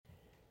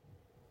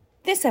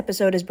This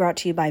episode is brought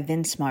to you by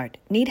VinSmart.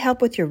 Need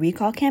help with your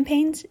recall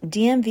campaigns?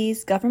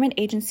 DMVs, government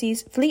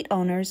agencies, fleet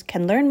owners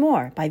can learn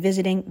more by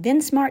visiting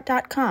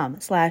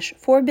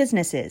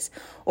vinsmart.com/forbusinesses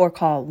or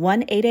call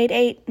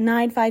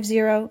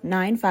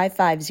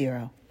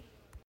 1-888-950-9550.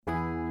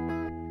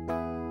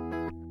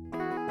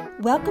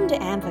 Welcome to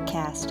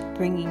AMVAcast,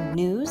 bringing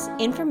news,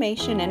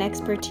 information, and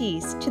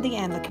expertise to the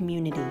AMVA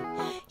community.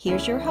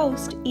 Here's your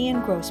host, Ian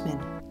Grossman.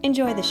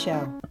 Enjoy the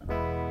show.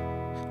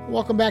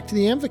 Welcome back to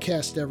the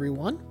AMVAcast,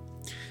 everyone.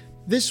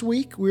 This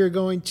week, we are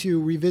going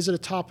to revisit a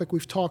topic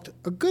we've talked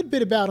a good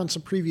bit about on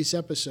some previous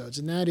episodes,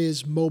 and that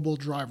is mobile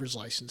driver's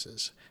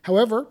licenses.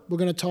 However, we're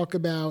going to talk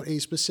about a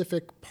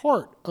specific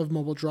part of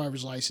mobile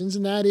driver's license,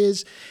 and that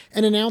is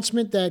an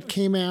announcement that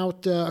came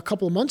out a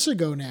couple of months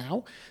ago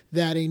now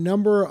that a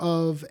number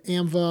of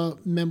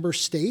AMVA member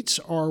states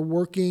are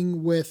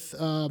working with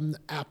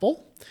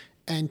Apple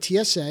and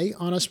TSA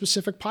on a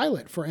specific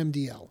pilot for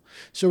MDL.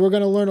 So we're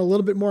going to learn a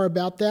little bit more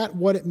about that,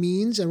 what it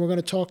means, and we're going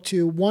to talk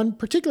to one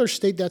particular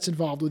state that's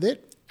involved with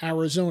it,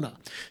 Arizona.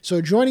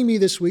 So joining me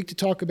this week to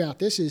talk about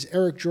this is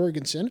Eric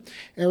Jorgensen.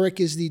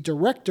 Eric is the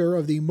director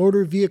of the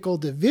Motor Vehicle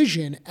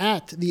Division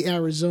at the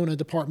Arizona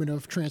Department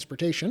of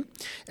Transportation.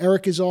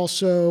 Eric is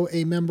also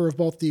a member of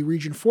both the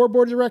Region 4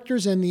 Board of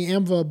Directors and the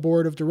AMVA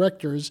Board of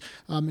Directors,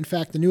 in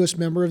fact, the newest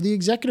member of the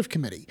Executive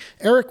Committee.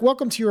 Eric,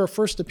 welcome to your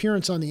first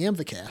appearance on the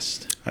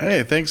AMVAcast.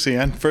 Hey, thanks,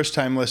 Ian.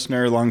 First-time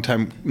listener,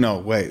 long-time... No,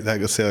 wait, I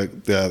gotta say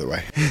it the other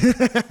way.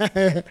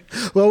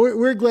 Well,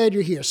 we're glad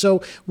you're here.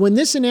 So when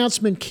this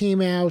announcement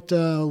came out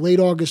late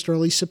August,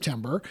 early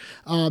September,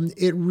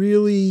 it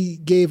really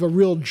gave a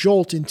real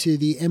jolt into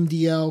the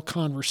MDL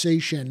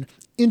conversation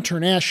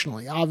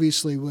internationally,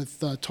 obviously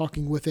with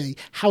talking with a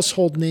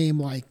household name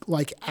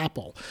like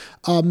Apple.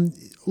 A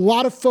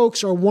lot of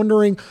folks are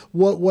wondering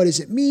what does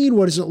it mean?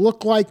 What does it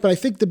look like? But I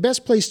think the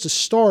best place to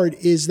start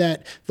is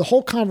that the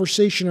whole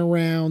conversation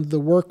around the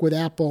work with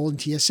Apple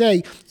and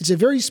TSA is a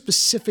very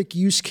specific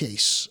use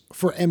case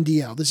for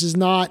MDL. This is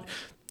not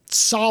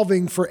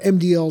solving for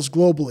MDLs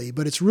globally,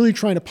 but it's really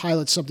trying to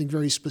pilot something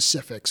very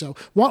specific. So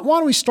why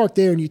don't we start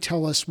there and you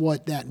tell us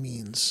what that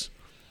means?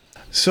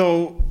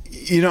 So,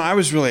 I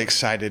was really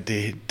excited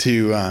to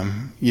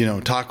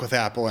talk with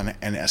Apple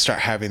and start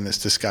having this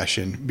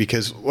discussion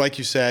because, like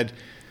you said,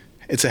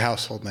 it's a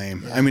household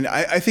name. Yeah. I mean,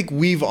 I think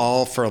we've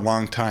all, for a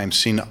long time,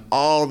 seen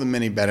all the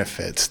many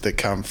benefits that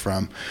come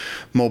from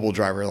mobile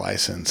driver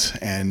license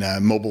and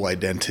mobile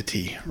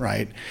identity,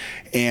 right?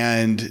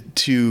 And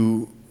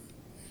to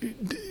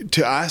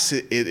us,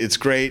 it's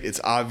great. It's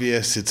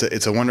obvious.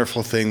 It's a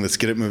wonderful thing. Let's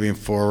get it moving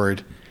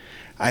forward.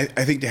 I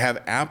think to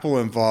have Apple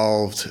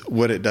involved,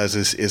 what it does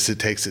is it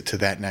takes it to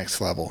that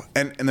next level.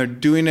 And they're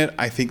doing it,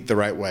 I think, the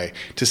right way.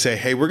 To say,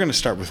 hey, we're going to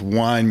start with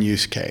one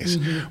use case.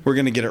 Mm-hmm. We're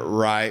going to get it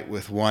right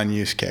with one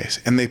use case.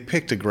 And they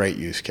picked a great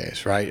use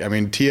case, right? I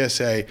mean,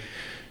 TSA,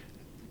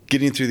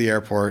 getting through the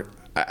airport,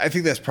 I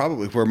think that's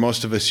probably where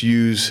most of us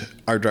use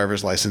our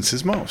driver's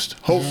licenses most,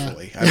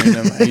 hopefully. Yeah. I mean,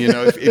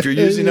 if you're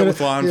using it with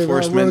law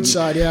enforcement,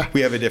 roadside,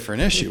 we have a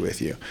different issue with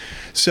you.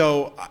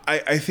 So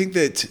I think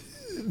that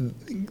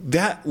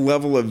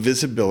level of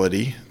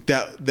visibility,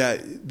 that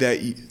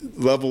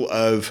level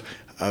of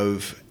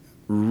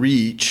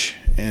reach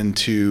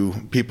into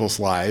people's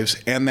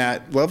lives, and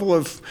that level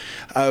of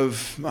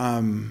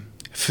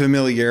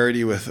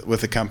familiarity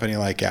with a company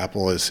like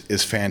Apple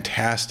is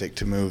fantastic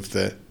to move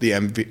the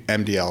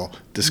MDL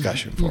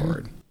discussion mm-hmm.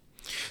 forward.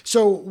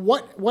 So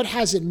what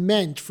has it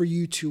meant for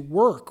you to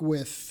work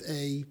with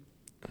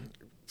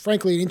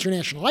frankly, an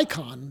international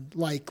icon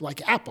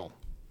like Apple?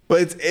 Well,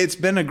 it's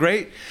been a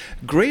great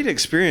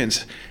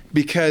experience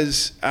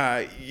because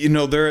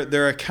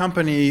they're a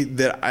company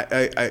that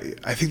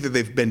I think that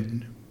they've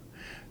been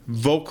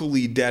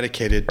vocally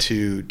dedicated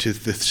to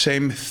the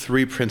same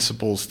three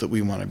principles that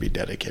we want to be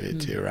dedicated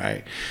to,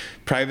 right?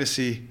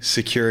 Privacy,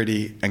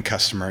 security, and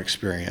customer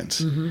experience.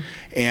 Mm-hmm.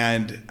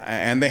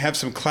 And they have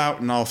some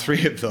clout in all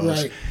three of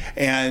those. Right.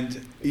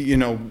 And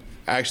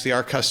actually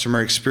our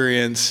customer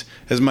experience,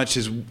 as much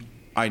as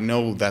I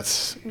know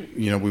that's,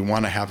 we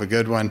want to have a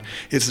good one,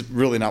 it's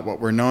really not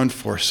what we're known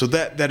for. So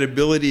that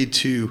ability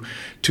to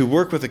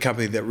work with a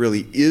company that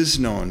really is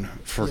known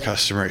for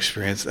customer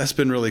experience, that's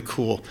been really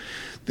cool.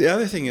 The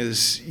other thing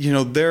is,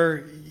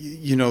 they're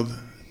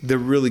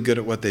really good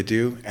at what they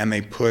do, and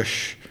they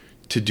push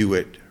to do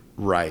it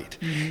right.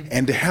 Mm-hmm.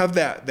 And to have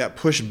that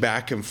push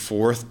back and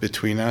forth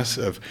between us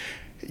of,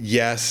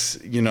 yes,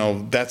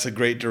 that's a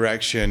great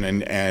direction,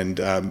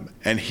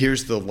 and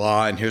here's the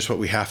law, and here's what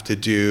we have to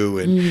do,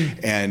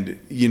 and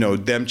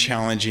them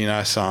challenging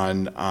us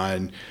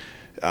on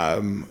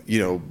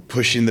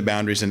pushing the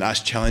boundaries, and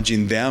us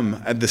challenging them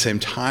at the same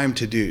time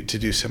to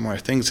do similar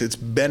things. It's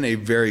been a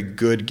very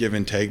good give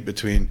and take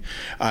between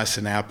us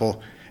and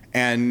Apple.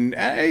 And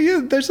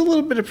there's a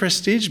little bit of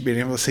prestige being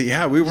able to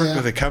say, we work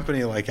with a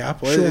company like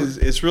Apple. Sure.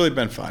 It's really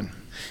been fun.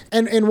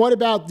 And what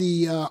about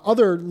the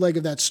other leg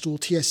of that stool,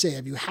 TSA?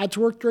 Have you had to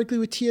work directly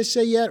with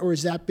TSA yet, or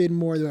has that been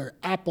more where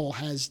Apple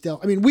has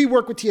dealt? I mean, we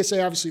work with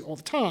TSA obviously all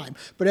the time,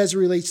 but as it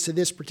relates to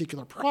this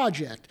particular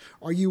project,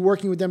 are you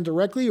working with them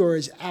directly, or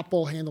is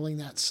Apple handling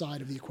that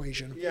side of the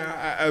equation?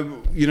 Yeah,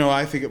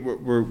 I think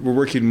we're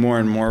working more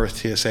and more with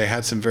TSA.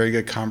 Had some very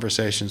good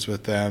conversations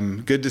with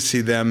them. Good to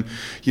see them,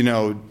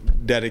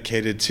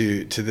 dedicated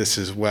to this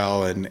as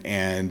well,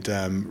 and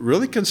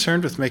really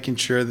concerned with making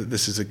sure that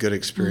this is a good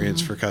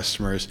experience for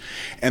customers,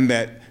 and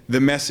that the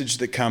message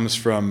that comes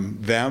from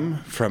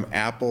them, from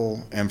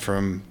Apple, and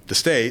from the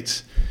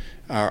States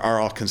are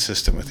all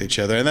consistent with each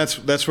other. And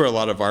that's where a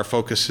lot of our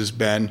focus has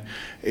been,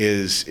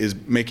 is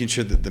making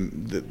sure that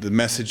the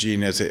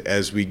messaging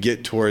as we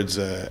get towards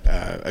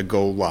a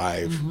go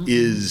live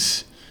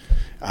is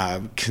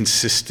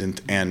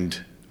consistent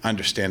and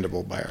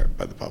understandable by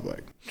the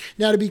public.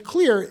 Now, to be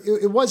clear,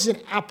 it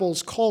wasn't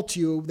Apple's call to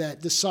you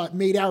that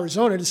made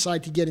Arizona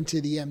decide to get into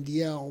the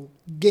MDL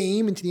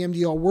game, into the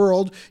MDL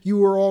world. You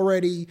were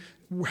already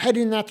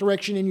heading in that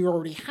direction, and you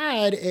already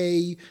had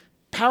a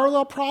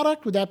parallel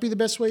product. Would that be the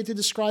best way to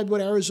describe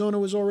what Arizona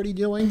was already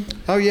doing?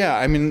 Oh yeah,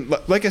 I mean,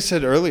 like I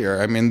said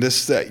earlier, I mean,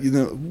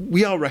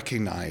 we all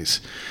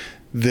recognize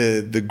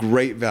the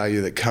great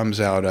value that comes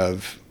out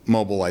of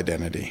mobile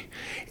identity,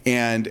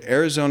 and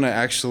Arizona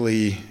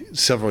actually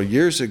several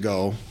years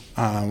ago,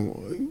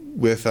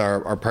 with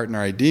our partner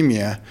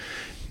IDEMIA,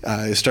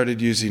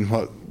 started using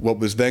what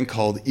was then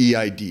called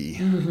EID,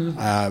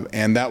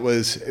 and it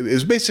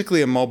was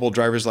basically a mobile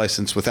driver's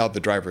license without the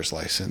driver's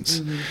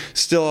license.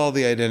 Still all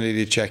the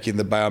identity checking,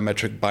 the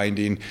biometric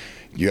binding.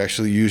 You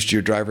actually used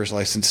your driver's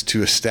license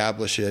to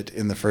establish it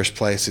in the first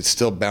place. It's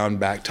still bound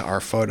back to our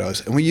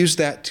photos, and we use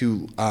that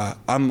to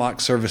unlock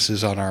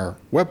services on our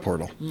web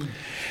portal,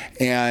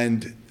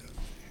 and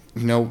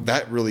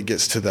that really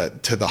gets to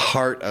the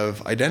heart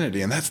of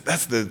identity, and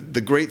that's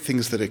the great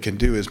things that it can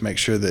do, is make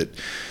sure that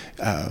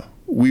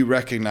we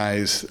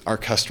recognize our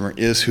customer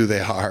is who they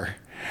are,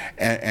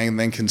 and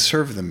then can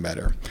serve them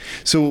better.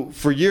 So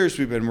for years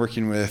we've been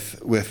working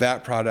with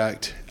that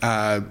product.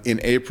 In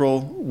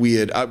April we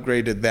had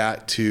upgraded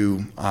that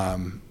to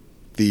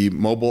the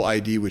mobile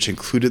ID, which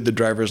included the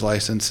driver's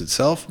license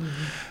itself,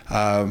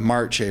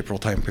 March, April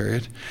time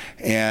period,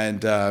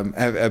 and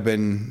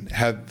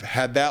have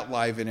had that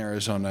live in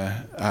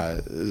Arizona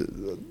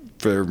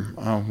for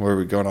where are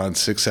we going on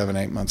 6, 7,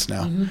 8 months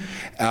now,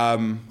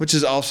 which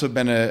has also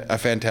been a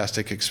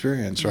fantastic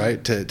experience,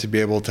 right? To be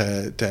able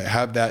to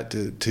have that,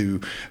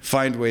 to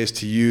find ways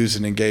to use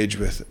and engage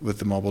with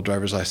the mobile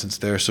driver's license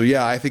there. So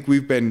yeah, I think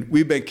we've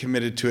been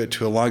committed to it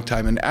to a long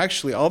time, and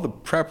actually all the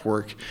prep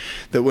work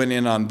that went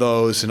in on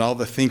those and all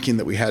the thinking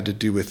that we had to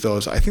do with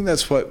those, I think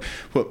that's what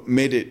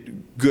made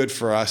it good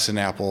for us and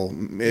Apple.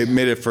 It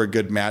made it for a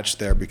good match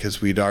there,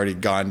 because we'd already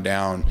gone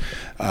down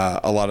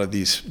a lot of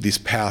these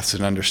paths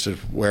and understood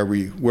where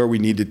we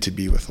needed to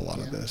be with a lot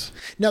of this.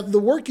 Now, the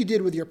work you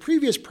did with your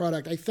previous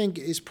product, I think,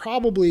 is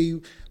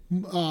probably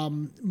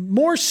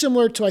more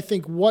similar to, I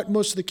think, what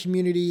most of the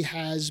community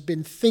has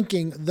been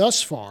thinking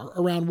thus far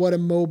around what a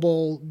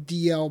mobile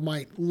DL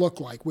might look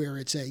like, where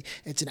it's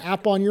an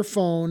app on your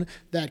phone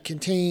that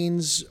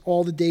contains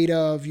all the data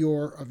of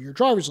your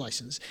driver's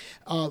license.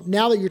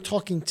 Now that you're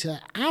talking to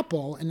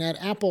Apple, and that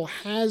Apple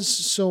has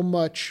so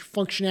much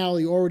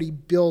functionality already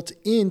built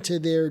into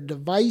their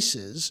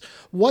devices,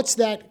 what's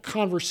that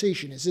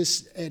conversation? Is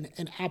this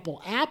an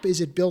Apple app? Is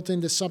it built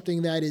into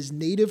something that is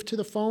native to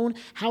the phone?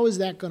 How is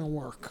that going to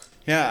work?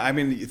 Yeah, I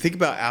mean, you think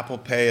about Apple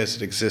Pay as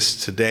it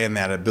exists today, and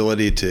that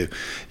ability to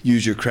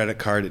use your credit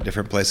card at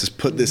different places,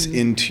 put this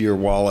into your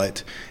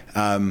wallet.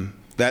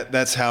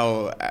 That's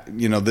how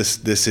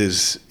this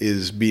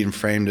is being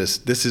framed as,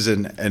 this is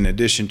an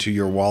addition to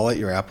your wallet,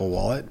 your Apple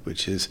Wallet,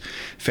 which is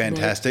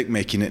fantastic,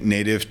 making it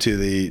native to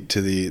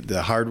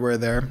the hardware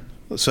there.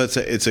 So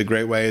it's a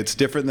great way. It's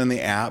different than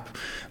the app.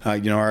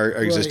 Our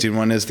existing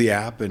one is the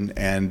app, and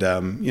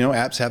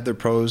apps have their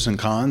pros and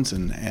cons,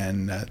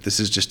 and this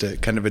is just a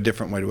kind of a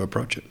different way to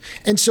approach it.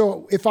 And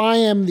so if I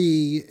am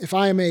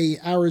a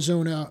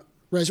Arizona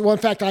resident, well,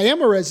 in fact, I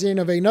am a resident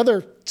of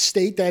another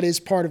state that is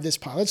part of this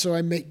pilot, so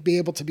I may be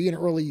able to be an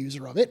early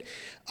user of it.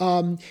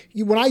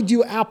 When I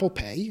do Apple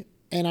Pay,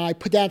 and I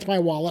put that into my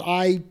wallet,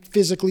 I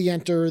physically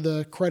enter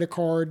the credit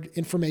card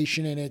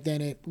information in it, then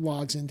it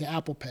logs into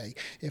Apple Pay.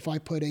 If I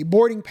put a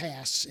boarding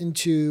pass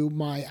into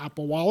my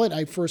Apple Wallet,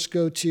 I first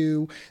go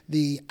to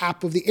the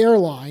app of the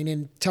airline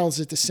and tells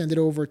it to send it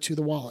over to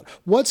the wallet.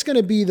 What's going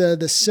to be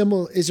the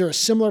similar? Is there a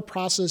similar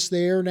process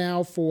there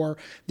now for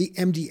the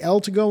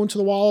MDL to go into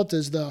the wallet?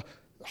 Does the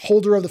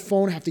holder of the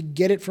phone have to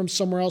get it from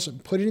somewhere else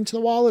and put it into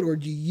the wallet, or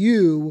do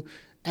you,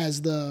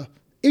 as the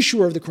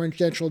issuer of the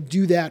credential,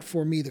 do that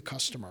for me, the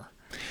customer?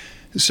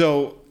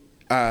 So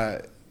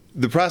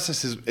the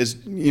process is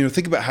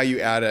think about how you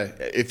add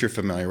if you're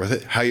familiar with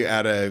it, how you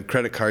add a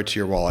credit card to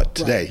your wallet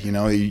today.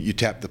 Right. You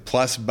tap the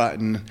plus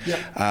button.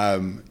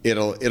 Yep.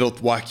 It'll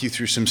walk you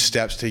through some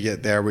steps to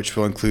get there, which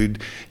will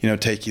include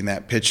taking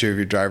that picture of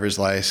your driver's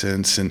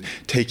license and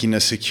taking a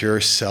secure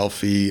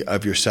selfie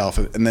of yourself,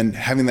 and then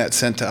having that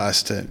sent to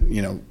us to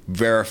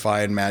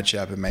verify and match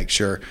up and make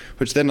sure,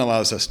 which then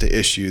allows us to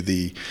issue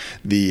the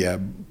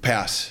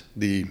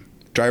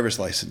driver's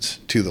license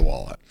to the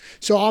wallet.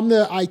 So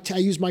I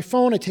use my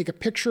phone, I take a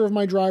picture of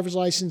my driver's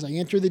license, I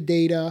enter the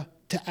data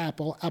to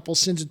Apple. Apple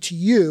sends it to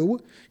you.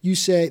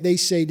 They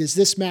say, does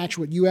this match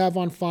what you have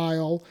on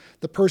file?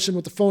 The person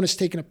with the phone has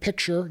taken a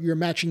picture. You're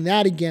matching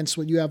that against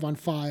what you have on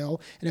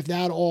file. And if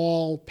that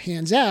all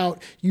pans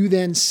out, you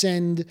then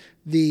send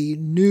the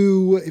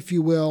new, if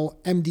you will,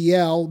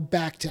 MDL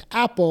back to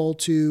Apple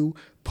to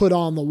put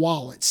on the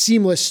wallet,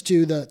 seamless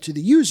to the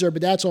user,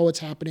 but that's all that's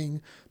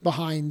happening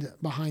behind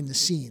the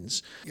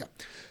scenes. Yeah.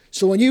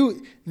 So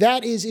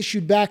that is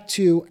issued back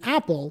to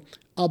Apple,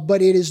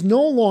 but it is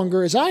no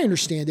longer, as I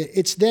understand it,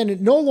 it's then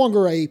no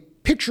longer a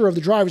picture of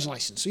the driver's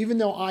license. So even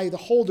though I, the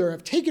holder,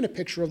 have taken a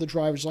picture of the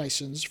driver's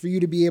license for you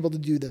to be able to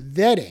do the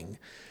vetting,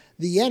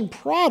 the end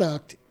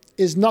product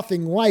is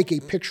nothing like a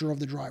picture of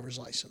the driver's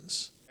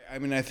license. I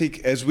mean, I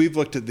think as we've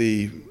looked at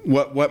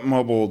what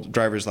mobile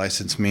driver's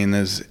license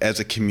means as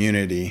a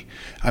community,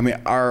 I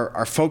mean,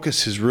 our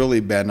focus has really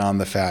been on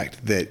the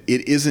fact that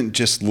it isn't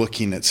just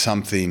looking at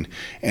something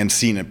and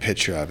seeing a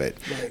picture of it.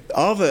 Right.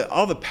 All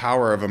the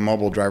power of a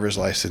mobile driver's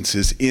license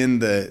is in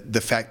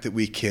the fact that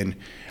we can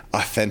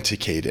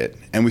authenticate it,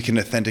 and we can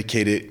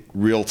authenticate it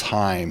real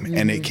time,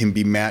 and it can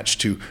be matched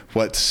to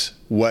what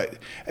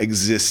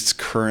exists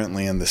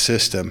currently in the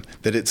system,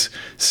 that it's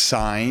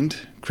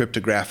signed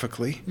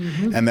cryptographically,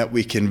 and that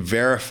we can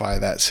verify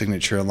that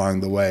signature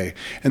along the way.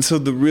 And so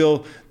the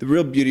real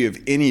beauty of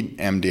any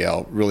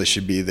MDL really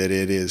should be that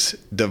it is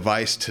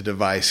device to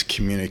device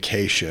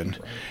communication,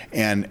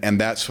 and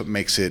that's what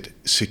makes it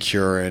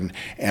secure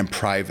and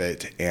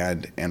private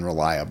and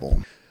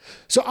reliable.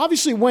 So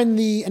obviously when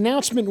the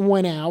announcement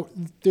went out,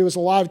 there was a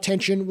lot of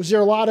attention. Was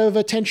there a lot of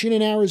attention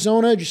in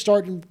Arizona?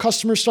 Did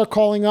customers start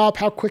calling up?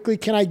 How quickly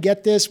can I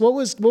get this? What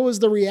was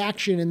the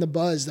reaction and the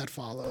buzz that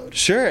followed?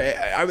 Sure.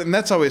 I mean,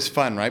 that's always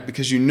fun, right?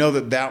 Because you know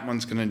that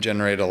one's going to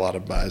generate a lot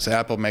of buzz.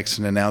 Apple makes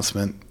an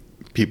announcement,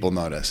 people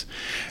notice.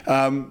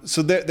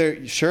 So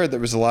there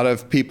was a lot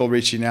of people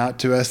reaching out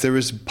to us. There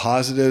was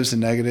positives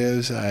and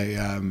negatives.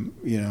 I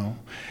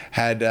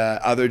had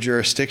other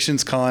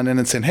jurisdictions calling in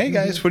and saying, "Hey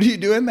guys, what are you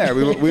doing there?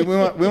 We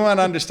want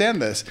to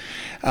understand this."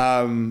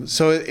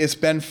 So it's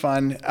been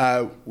fun.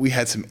 We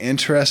had some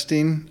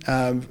interesting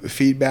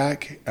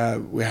feedback.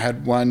 We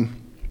had one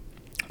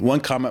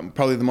comment,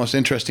 probably the most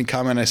interesting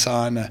comment I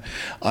saw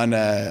on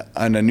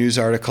a news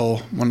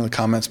article. One of the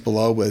comments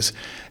below was,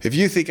 "If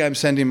you think I'm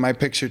sending my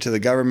picture to the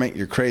government,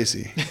 you're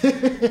crazy."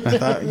 I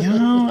thought,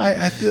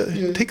 I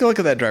take a look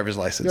at that driver's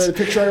license. The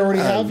picture I already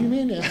have, you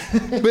mean? Yeah.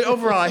 But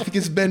overall, I think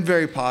it's been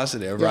very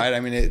positive, right? I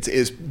mean,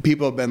 it's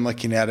people have been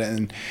looking at it,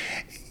 and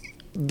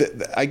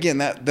again,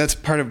 that's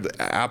part of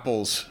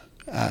Apple's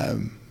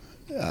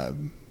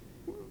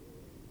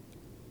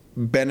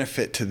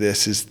benefit to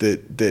this is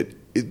that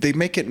they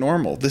make it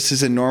normal. This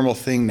is a normal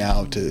thing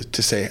now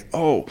to say,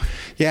 oh,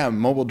 yeah,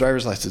 mobile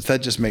driver's license.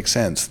 That just makes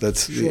sense.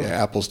 That's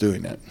Apple's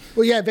doing it.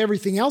 Well, yeah, if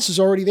everything else is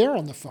already there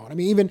on the phone. I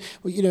mean, even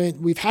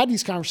we've had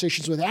these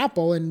conversations with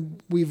Apple,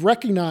 and we've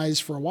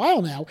recognized for a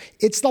while now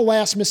it's the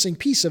last missing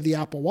piece of the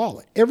Apple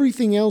Wallet.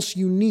 Everything else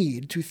you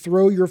need to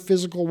throw your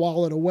physical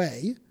wallet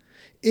away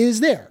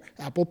is there.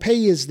 Apple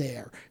Pay is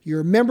there.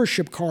 Your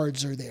membership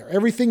cards are there.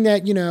 Everything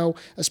that,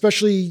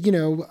 especially,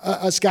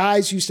 us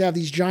guys used to have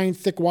these giant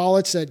thick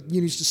wallets that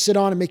you used to sit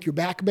on and make your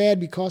back bad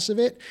because of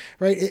it,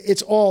 right?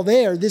 It's all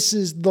there. This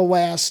is the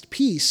last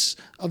piece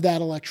of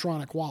that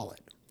electronic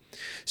wallet.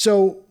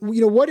 So,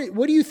 what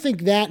do you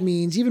think that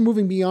means, even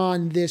moving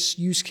beyond this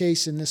use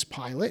case in this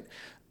pilot?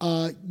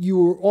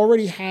 You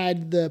already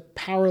had the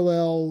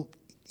parallel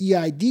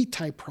EID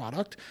type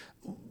product.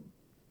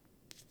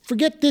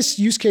 Forget this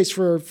use case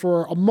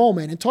for a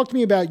moment and talk to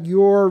me about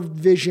your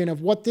vision of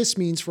what this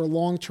means for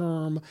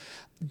long-term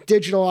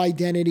digital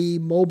identity,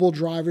 mobile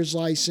driver's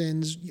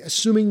license,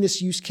 assuming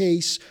this use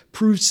case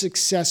proves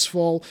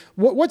successful.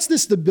 What's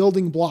the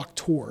building block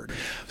toward?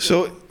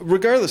 So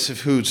regardless of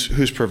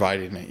who's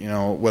providing it,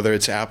 whether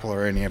it's Apple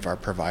or any of our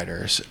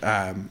providers,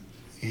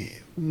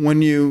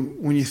 when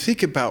you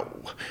think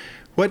about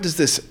what does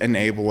this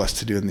enable us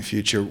to do in the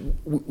future,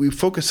 we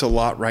focus a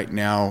lot right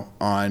now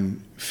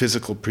on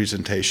physical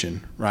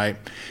presentation, right?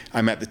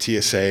 I'm at the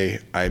TSA,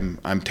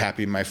 I'm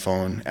tapping my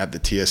phone at the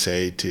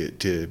TSA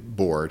to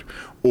board,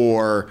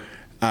 or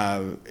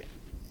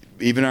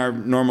even our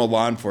normal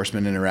law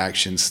enforcement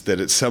interactions, that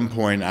at some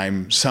point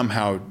I'm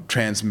somehow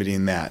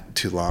transmitting that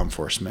to law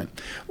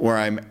enforcement, or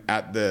I'm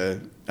at the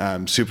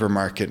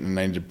supermarket and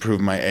I need to prove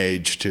my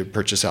age to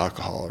purchase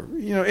alcohol,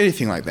 or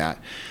anything like that.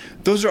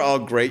 Those are all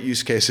great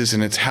use cases,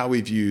 and it's how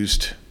we've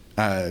used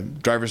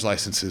driver's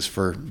licenses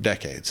for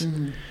decades.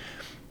 Mm-hmm.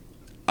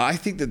 I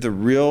think that the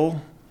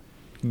real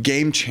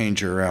game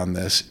changer around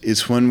this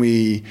is when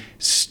we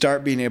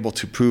start being able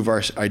to prove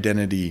our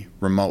identity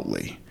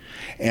remotely.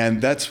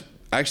 And that's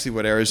actually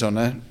what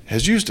Arizona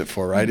has used it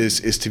for, right?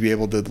 Is to be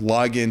able to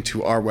log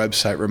into our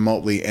website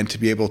remotely and to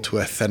be able to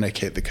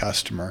authenticate the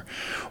customer,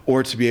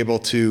 or to be able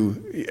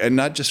to, and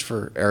not just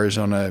for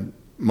Arizona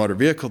Motor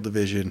Vehicle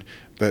Division,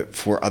 but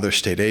for other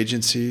state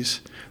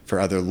agencies, for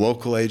other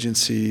local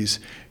agencies,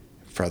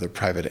 for other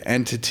private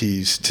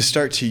entities, to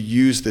start to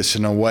use this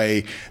in a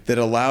way that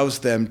allows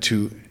them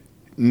to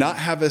not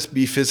have us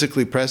be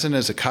physically present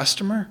as a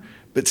customer,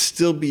 but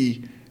still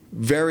be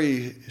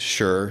very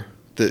sure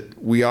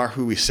that we are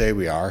who we say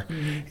we are,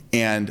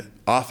 and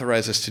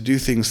authorize us to do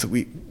things that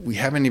we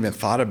haven't even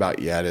thought about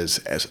yet as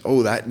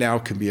that now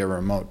can be a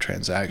remote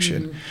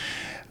transaction.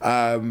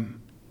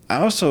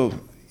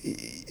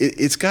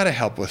 It's got to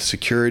help with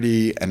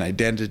security and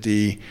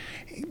identity,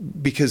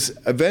 because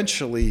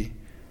eventually,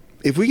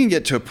 if we can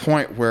get to a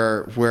point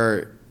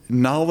where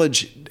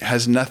knowledge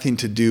has nothing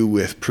to do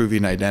with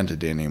proving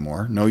identity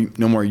anymore, no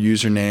more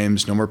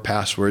usernames, no more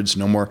passwords,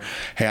 no more,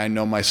 hey, I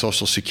know my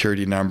social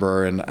security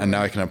number and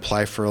now I can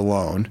apply for a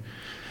loan,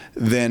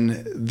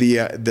 then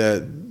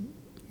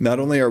not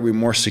only are we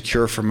more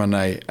secure from an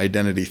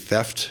identity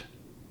theft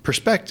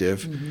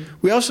perspective,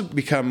 we also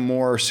become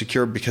more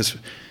secure because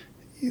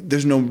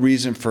there's no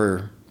reason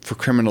for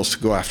criminals to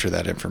go after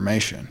that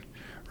information,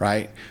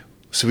 right?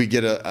 So we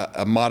get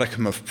a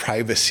modicum of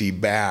privacy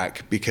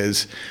back,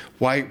 because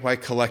why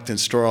collect and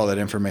store all that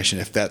information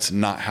if that's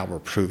not how we're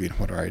proving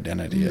what our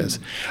identity is?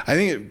 I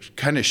think it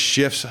kind of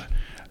shifts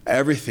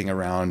everything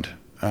around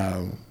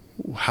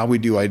how we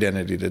do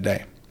identity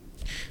today.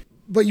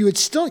 But you would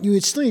still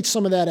need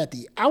some of that at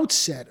the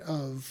outset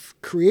of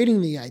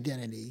creating the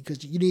identity,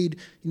 because you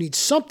need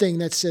something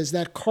that says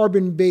that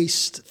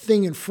carbon-based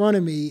thing in front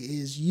of me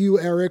is you,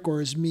 Eric,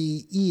 or is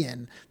me,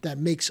 Ian, that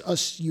makes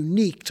us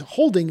unique to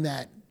holding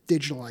that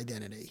digital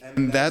identity.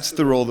 And that's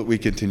the role that we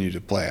continue to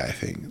play, I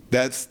think.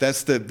 That's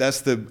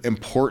the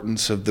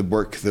importance of the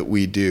work that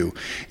we do,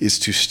 is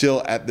to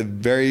still at the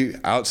very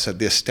outset,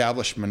 the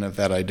establishment of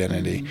that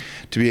identity,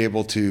 to be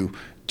able to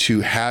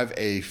have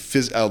a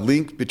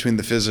link between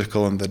the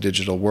physical and the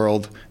digital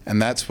world.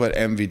 And that's what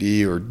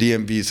MVD or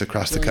DMVs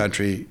across the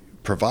country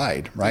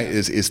provide, right?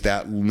 Is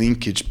that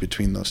linkage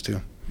between those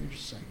two.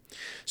 Interesting.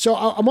 So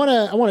I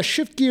want to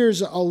shift gears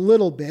a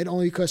little bit,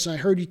 only because I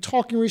heard you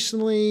talking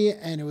recently,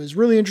 and it was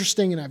really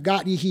interesting, and I've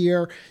got you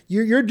here.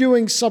 You're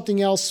doing something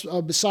else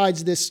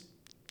besides this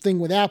thing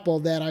with Apple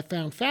that I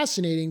found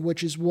fascinating,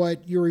 which is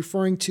what you're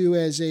referring to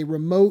as a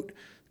remote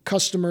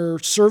customer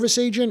service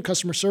agent,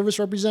 customer service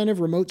representative,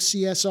 remote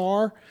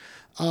CSR.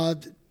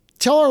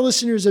 Tell our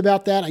listeners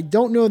about that. I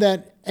don't know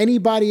that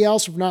anybody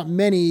else, if not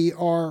many,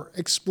 are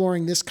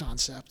exploring this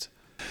concept.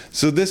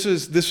 So this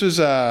was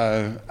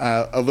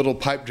a little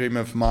pipe dream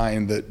of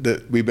mine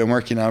that we've been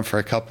working on for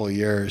a couple of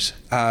years.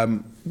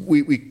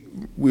 We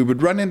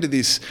would run into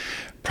these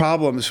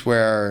problems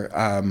where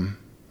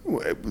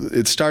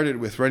it started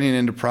with running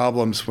into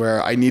problems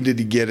where I needed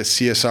to get a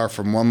CSR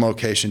from one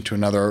location to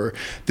another, or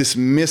this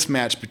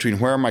mismatch between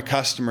where my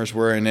customers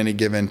were in any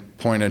given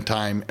point in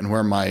time and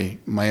where my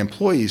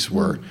employees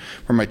were,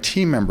 where my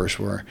team members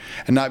were,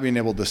 and not being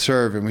able to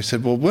serve. And we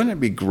said, well, wouldn't it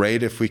be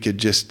great if we could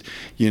just,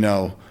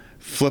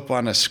 flip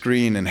on a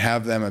screen and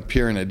have them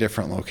appear in a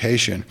different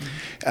location?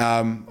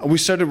 We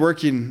started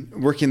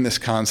working this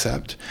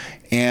concept,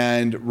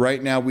 and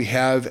right now we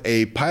have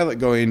a pilot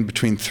going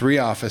between 3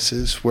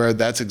 offices where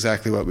that's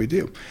exactly what we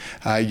do.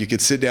 You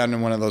could sit down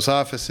in one of those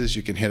offices,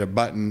 you can hit a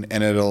button,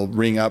 and it'll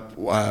ring up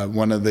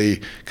one of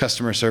the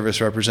customer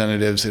service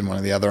representatives in one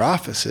of the other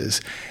offices,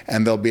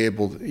 and they'll be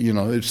able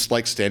to, it's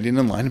like standing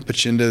in line and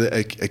put you into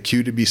a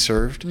queue to be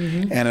served,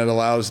 and it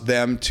allows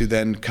them to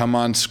then come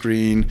on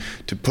screen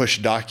to push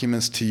documents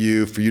to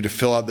you, for you to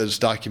fill out those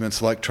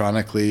documents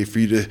electronically, for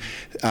you to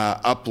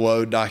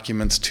upload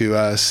documents to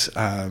us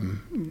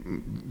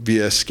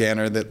via a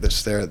scanner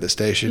that's there at the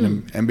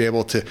station, and be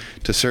able to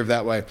serve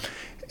that way.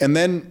 And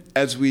then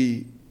as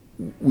we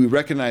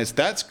recognize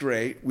that's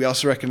great, we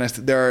also recognize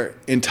that there are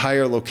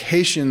entire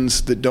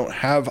locations that don't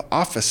have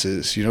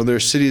offices. There are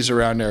cities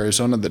around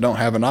Arizona that don't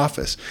have an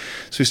office.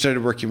 So we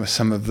started working with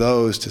some of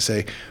those to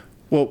say,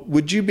 well,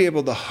 would you be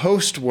able to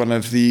host one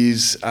of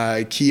these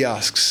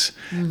kiosks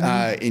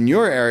in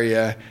your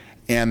area,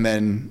 and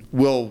then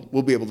we'll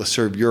be able to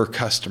serve your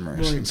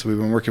customers? Right. And so we've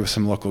been working with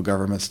some local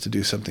governments to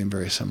do something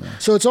very similar.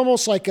 So it's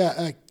almost like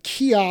a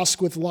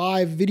kiosk with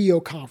live video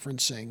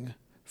conferencing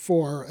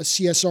for a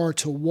CSR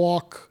to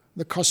walk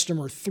the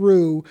customer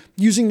through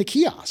using the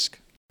kiosk.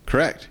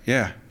 Correct.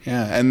 Yeah.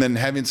 And then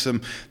having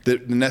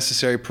the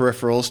necessary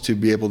peripherals to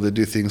be able to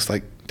do things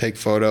like take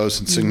photos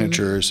and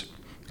signatures,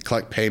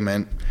 collect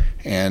payment,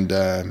 and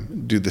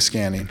do the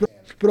scanning.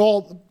 But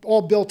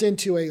all built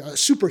into a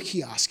super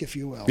kiosk, if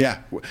you will.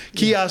 Yeah,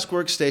 kiosk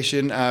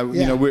workstation.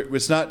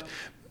 It's not,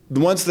 the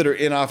ones that are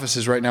in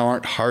offices right now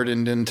aren't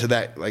hardened into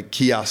that like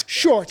kiosk.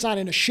 Sure, it's not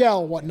in a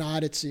shell,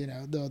 whatnot. It's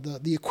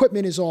the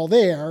equipment is all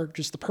there,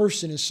 just the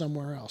person is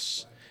somewhere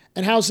else.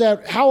 And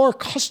how are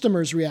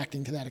customers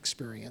reacting to that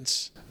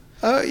experience?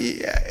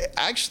 Yeah,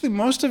 actually,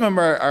 most of them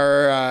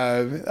are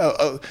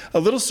a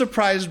little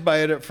surprised by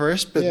it at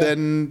first, but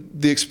then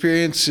the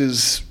experience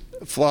is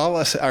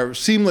flawless or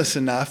seamless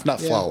enough,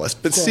 not flawless,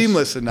 but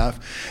seamless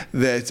enough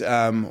that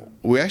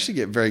we actually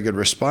get very good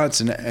response.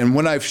 And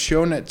when I've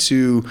shown it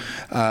to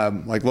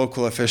like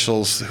local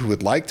officials who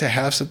would like to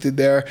have something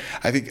there,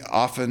 I think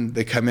often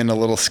they come in a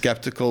little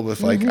skeptical with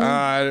like,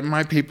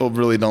 my people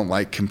really don't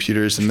like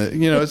computers, and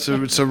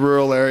it's a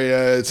rural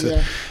area. It's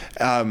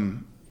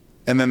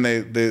and then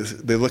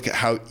they look at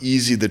how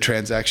easy the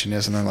transaction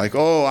is, and they're like,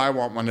 oh, I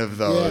want one of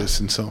those.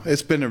 And so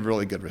it's been a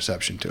really good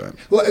reception to it.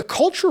 Well,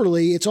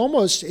 culturally,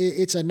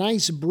 it's a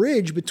nice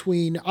bridge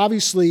between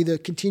obviously the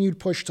continued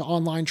push to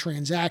online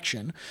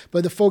transaction,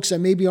 but the folks that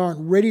maybe aren't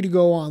ready to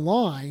go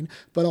online,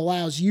 but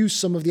allows you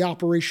some of the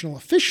operational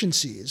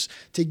efficiencies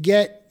to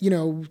get,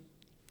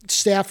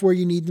 staff where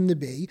you need them to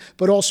be,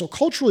 but also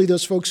culturally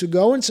those folks who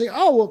go and say,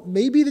 oh, well,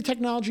 maybe the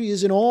technology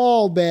isn't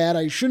all bad.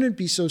 I shouldn't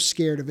be so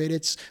scared of it.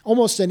 It's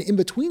almost an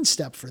in-between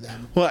step for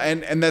them. Well,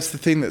 and that's the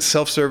thing, that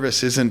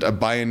self-service isn't a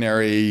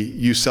binary,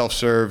 you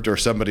self-served or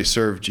somebody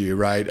served you,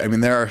 right? I mean,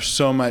 there are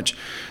so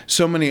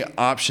many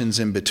options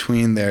in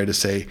between there to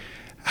say,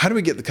 how do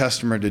we get the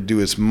customer to do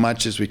as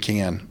much as we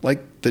can?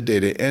 Like the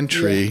data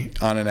entry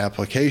on an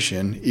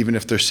application, even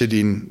if they're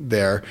sitting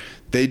there,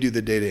 they do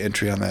the data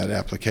entry on that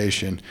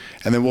application,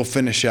 and then we'll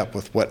finish up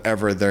with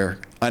whatever they're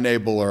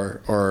unable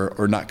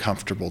or not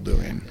comfortable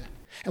doing.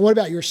 And what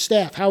about your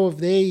staff? How have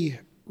they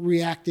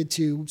reacted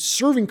to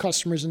serving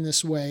customers in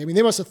this way? I mean,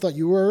 they must have thought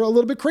you were a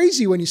little bit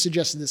crazy when you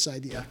suggested this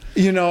idea.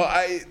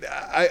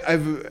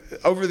 I've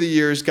over the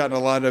years gotten a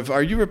lot of,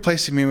 are you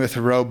replacing me with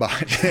a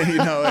robot?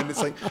 And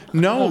it's like,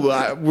 no,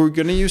 we're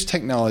going to use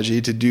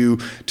technology to do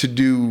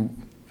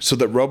so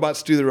that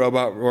robots do the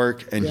robot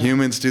work and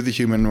humans do the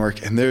human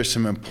work. And there's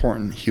some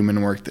important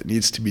human work that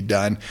needs to be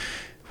done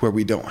where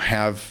we don't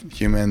have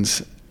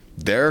humans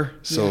there.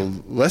 So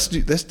let's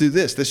do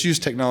this. Let's use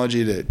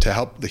technology to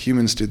help the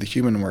humans do the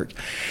human work.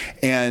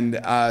 And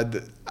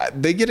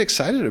they get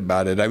excited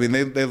about it. I mean,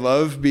 they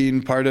love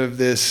being part of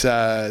this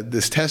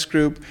test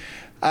group.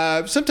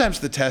 Sometimes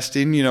the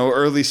testing,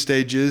 early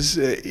stages,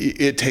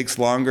 it takes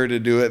longer to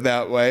do it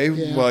that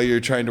way while you're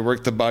trying to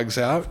work the bugs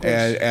out.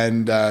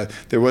 And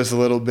there was a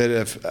little bit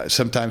of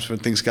sometimes when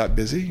things got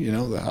busy,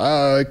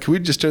 can we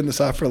just turn this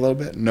off for a little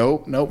bit?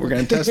 Nope, we're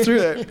going to test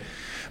through it.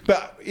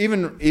 But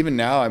even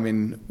now, I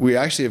mean, we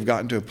actually have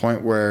gotten to a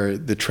point where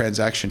the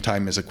transaction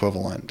time is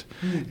equivalent.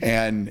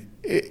 And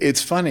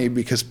it's funny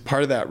because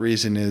part of that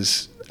reason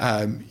is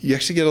you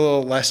actually get a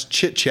little less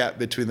chit chat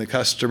between the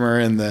customer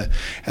and the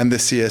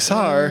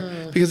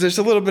CSR because there's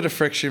a little bit of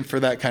friction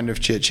for that kind of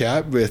chit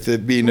chat with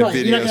it being a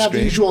video You're not going to have the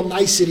screen. usual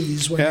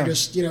niceties when you're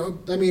just,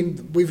 I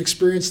mean, we've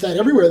experienced that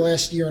everywhere the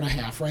last year and a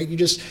half, right? You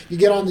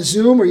get on the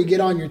Zoom or you get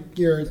on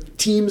your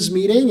Teams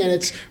meeting and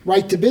it's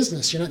right to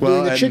business. You're not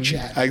doing the chit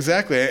chat.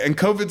 Exactly. And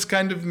COVID's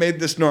kind of made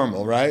this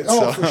normal, right?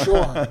 Oh,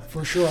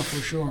 for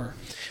sure.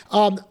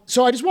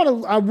 So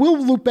I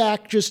will loop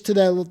back just to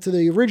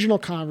the original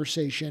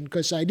conversation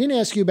because I didn't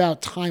ask you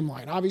about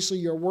timeline. Obviously,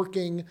 you're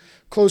working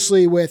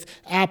closely with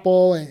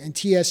Apple and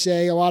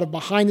TSA, a lot of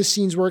behind the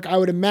scenes work. I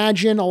would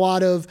imagine a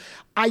lot of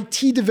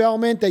IT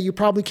development that you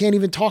probably can't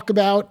even talk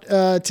about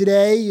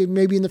today.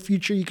 Maybe in the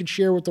future you could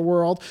share with the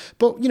world.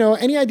 But,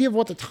 any idea of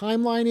what the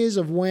timeline is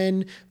of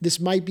when this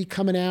might be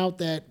coming out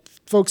that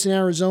folks in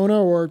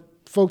Arizona or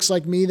folks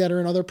like me that are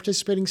in other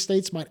participating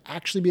states might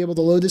actually be able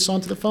to load this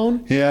onto the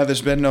phone? Yeah,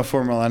 there's been no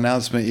formal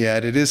announcement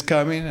yet. It is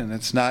coming, and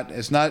it's not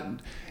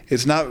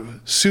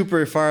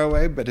super far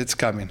away, but it's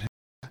coming.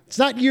 It's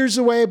not years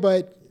away,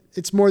 but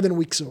it's more than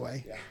weeks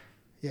away.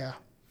 Yeah,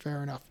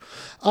 fair enough.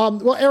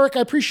 Well, Eric, I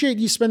appreciate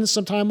you spending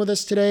some time with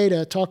us today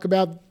to talk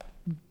about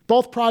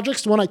both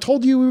projects, the one I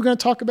told you we were going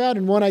to talk about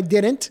and one I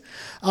didn't.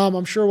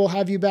 I'm sure we'll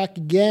have you back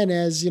again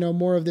as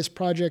more of this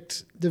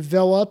project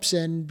develops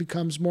and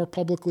becomes more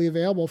publicly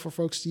available for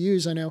folks to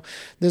use. I know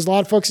there's a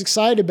lot of folks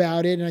excited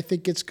about it, and I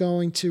think it's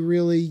going to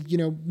really,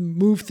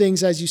 move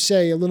things, as you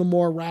say, a little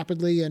more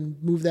rapidly and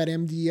move that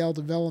MDL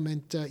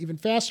development even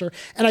faster.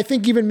 And I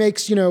think even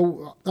makes,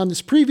 on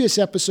this previous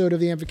episode of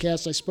the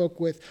AMVAcast, I spoke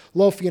with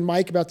Lofi and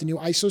Mike about the new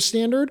ISO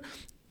standard.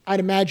 I'd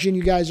imagine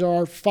you guys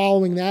are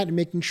following that and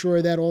making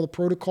sure that all the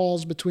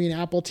protocols between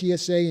Apple,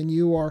 TSA, and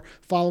you are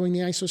following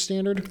the ISO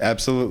standard?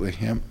 Absolutely,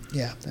 yeah.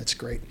 Yeah, that's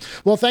great.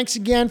 Well, thanks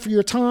again for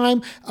your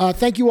time.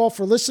 Thank you all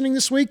for listening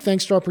this week.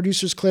 Thanks to our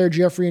producers, Claire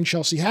Jeffrey and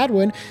Chelsea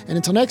Hadwin. And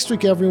until next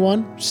week,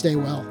 everyone, stay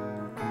well.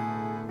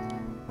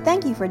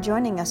 Thank you for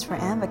joining us for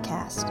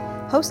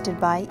AMVAcast, hosted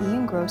by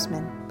Ian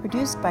Grossman,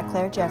 produced by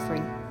Claire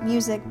Jeffrey,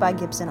 music by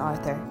Gibson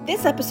Arthur.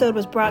 This episode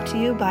was brought to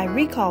you by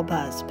Recall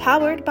Buzz,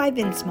 powered by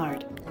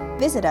VinSmart.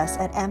 Visit us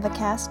at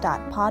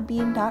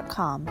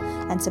amvacast.podbean.com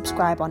and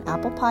subscribe on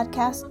Apple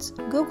Podcasts,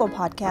 Google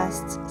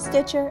Podcasts,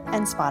 Stitcher,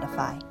 and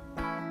Spotify.